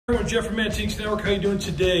Everyone, Jeff from Mantiques Network. How you doing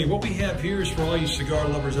today? What we have here is for all you cigar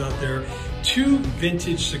lovers out there, 2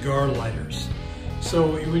 vintage cigar lighters.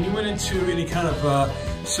 So when you went into any kind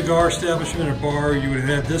of cigar establishment or bar, you would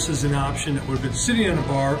have had this as an option that would have been sitting on a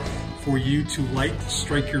bar for you to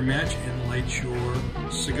strike your match and light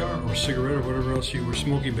your cigar or cigarette or whatever else you were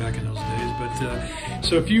smoking back in those days. But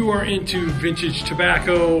so if you are into vintage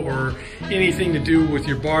tobacco or anything to do with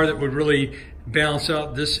your bar that would really balance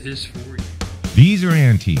out, this is for you. These are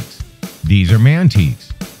antiques. These are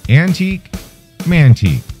Mantiques. Antique,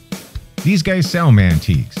 Mantique. These guys sell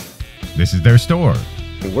Mantiques. This is their store.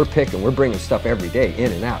 We're bringing stuff every day,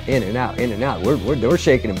 in and out, in and out, in and out. We're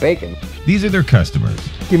shaking and baking. These are their customers.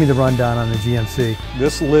 Give me the rundown on the GMC.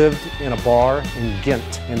 This lived in a bar in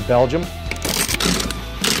Ghent in Belgium.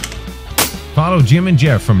 Follow Jim and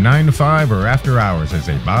Jeff from 9 to 5 or after hours as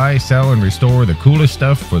they buy, sell, and restore the coolest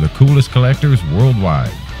stuff for the coolest collectors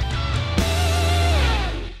worldwide.